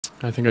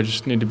I think I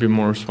just need to be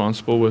more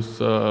responsible with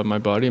my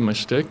body and my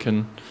stick,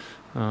 and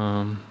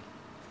you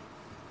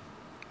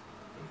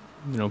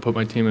know, put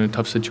my team in a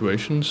tough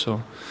situation.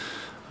 So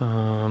you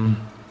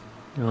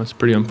know, it's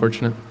pretty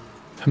unfortunate.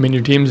 I mean,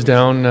 your team's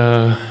down,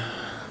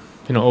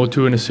 you know,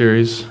 0-2 in a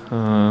series,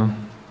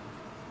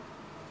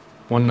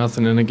 1-0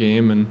 in a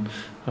game, and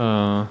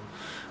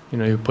you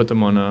know, you put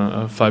them on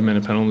a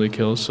 5-minute penalty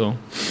kill. So you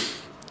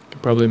can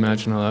probably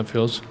imagine how that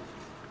feels.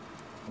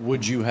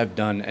 Would you have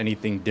done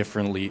anything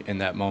differently in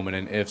that moment?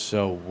 And if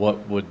so,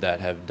 what would that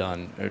have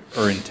done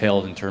or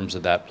entailed in terms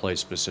of that play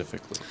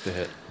specifically, the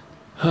hit?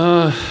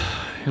 You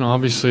know,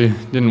 obviously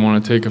didn't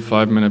want to take a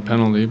 5-minute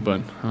penalty,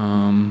 but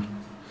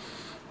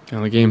you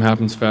know, the game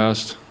happens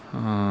fast.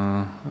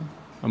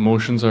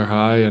 Emotions are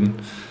high,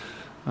 and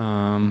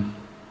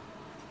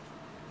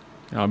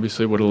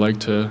obviously would have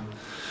liked to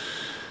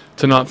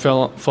not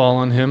fall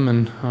on him,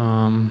 and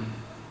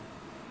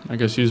I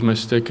guess use my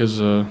stick as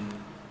a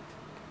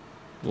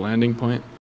landing point.